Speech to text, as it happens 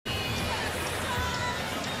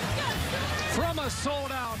From a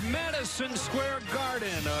sold-out Madison Square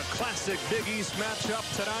Garden, a classic Big East matchup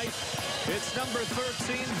tonight. It's number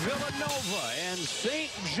 13, Villanova and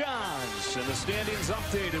St. John's. And the standings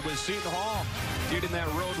updated with Seton Hall getting that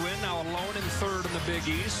road win, now alone in third in the Big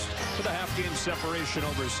East with a half-game separation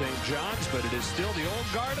over St. John's. But it is still the old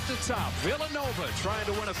guard at the top. Villanova trying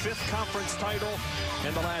to win a fifth conference title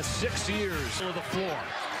in the last 6 years. To the floor.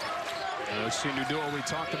 The senior duo we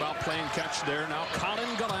talked about playing catch there. Now Colin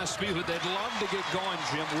Gillespie, who they'd love to get going,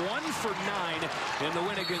 Jim. 1 for 9 in the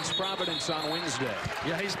win against Providence on Wednesday.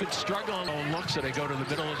 Yeah, he's been struggling on looks, so they go to the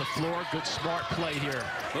middle of the floor. Good, smart play here.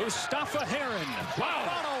 Mustafa Heron. Wow.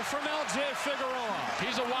 Bottle from L.J. Figueroa.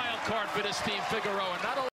 He's a wild card for this team, Figueroa.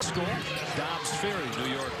 Not a school. Dobbs Ferry,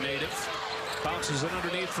 New York native. Bounces it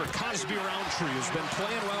underneath for Cosby Roundtree, who's been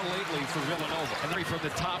playing well lately for Villanova. And from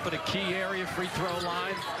the top of the key area, free throw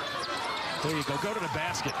line. There you go. Go to the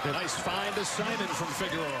basket. Nice find to Simon from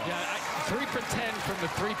Figueroa. Yeah, 3 for 10 from the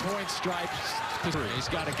three-point stripe. He's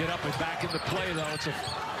got to get up and back into play, though. It's a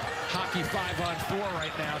hockey 5-on-4 right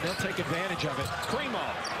now. They'll take advantage of it. Primo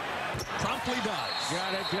promptly does.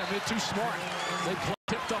 Got it. Yeah, they're too smart. They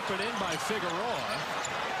tipped up and in by Figueroa.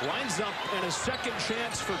 Winds up in a second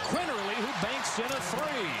chance for Quinterly, who banks in a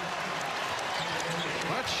three.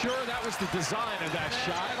 Not sure that was the design of that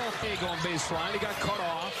shot. He going baseline. He got cut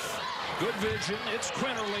off. Good vision. It's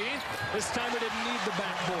Quinterly. This time we didn't need the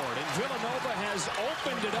backboard. And Villanova has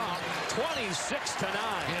opened it up 26-9.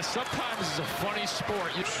 Yeah, sometimes it's a funny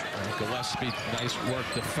sport. Gillespie, nice work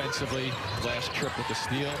defensively. Last trip with the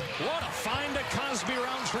steal. What a find to Cosby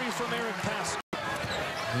Roundtree from Eric Pass.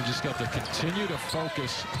 We just got to continue to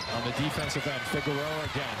focus on the defensive end. Figueroa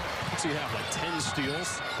again. What's he have, like 10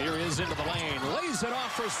 steals? Here he is into the lane. Lays it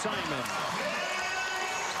off for Simon.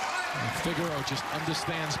 And Figueroa just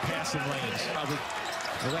understands passing lanes.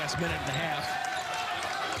 The last minute and a half.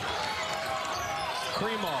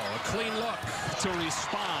 Primo, a clean look to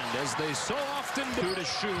respond, as they so often do to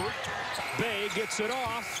shoot. Bay gets it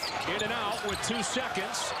off, in and out with 2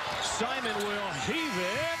 seconds. Simon will heave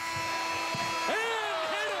it.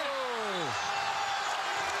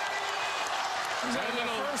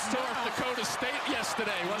 North Dakota State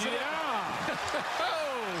yesterday, wasn't it?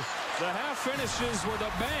 The half finishes with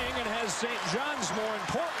a bang and has St. John's, more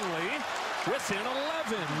importantly, within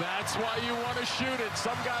 11. That's why you want to shoot it.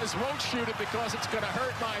 Some guys won't shoot it because it's going to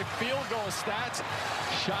hurt my field goal stats.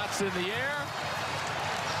 Shots in the air.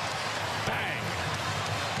 Bang.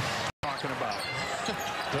 Talking about.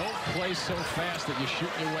 Don't play so fast that you shoot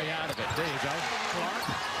your way out of it. There you go. Clark.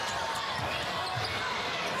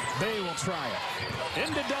 Bay will try it.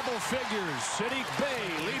 Into double figures. Sadiq Bay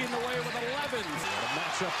leading the way with 11. A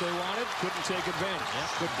matchup they wanted. Couldn't take advantage.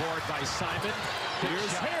 Yes, good board by Simon.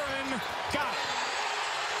 Here's Heron. Got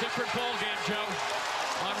it. Different ball game, Joe.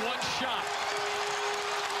 On one shot.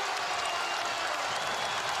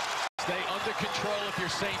 Stay under control if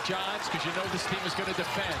you're St. John's, because you know this team is going to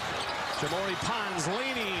defend. Jamori Pons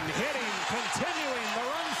leaning, hitting, continuing the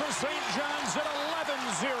run for St. John's at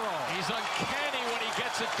 11-0. He's uncanny when he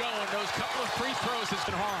gets it going. Those couple of free throws has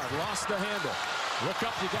been hard. Lost the handle. Look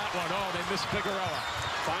up, you got one. Oh, they missed Figueroa.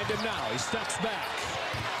 Find him now. He steps back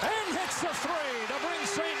and hits the three to bring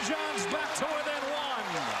St. John's back to within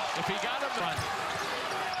 1. If he got him, run.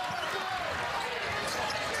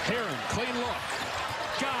 Heron, clean look.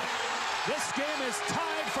 Got it. This game is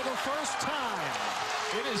tied for the first time.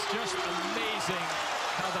 It is just amazing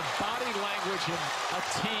how the body language of a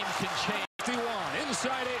team can change. 51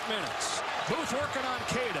 inside 8 minutes. Booth working on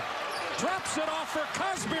Cada. Drops it off for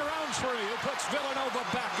Cosby Roundtree, who puts Villanova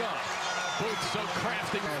back up. Booth so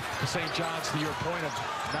crafty. St. John's, to your point of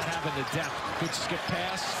not having the depth. Good skip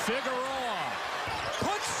pass. Figueroa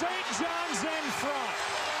puts St. John's in front.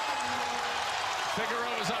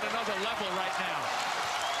 Figueroa is on another level right now.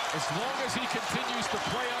 As long as he continues to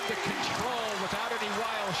play under control without any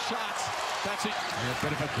wild shots, that's it. A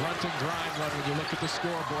bit of a grunt and grind one when you look at the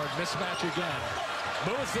scoreboard. Mismatch again.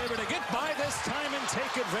 Booth able to get by this time and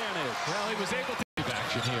take advantage. Well, he was able to do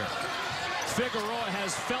action here. Figueroa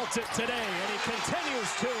has felt it today, and he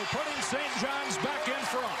continues to, putting St. John's back in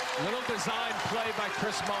front. Little design play by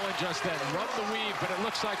Chris Mullen just then. Run the weave, but it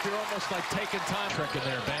looks like you're almost like taking time. Trick in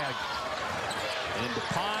their bag. Into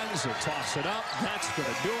Pons, he'll toss it up. That's going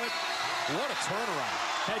to do it. What a turnaround.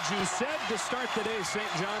 Had you said to start the day St.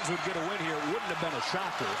 John's would get a win here, it wouldn't have been a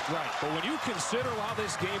shocker. Right. But when you consider how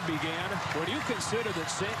this game began, when you consider that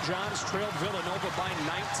St. John's trailed Villanova by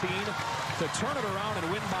 19, to turn it around and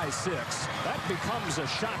win by 6, that becomes a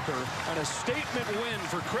shocker and a statement win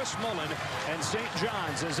for Chris Mullen and St.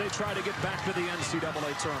 John's as they try to get back to the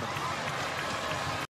NCAA tournament.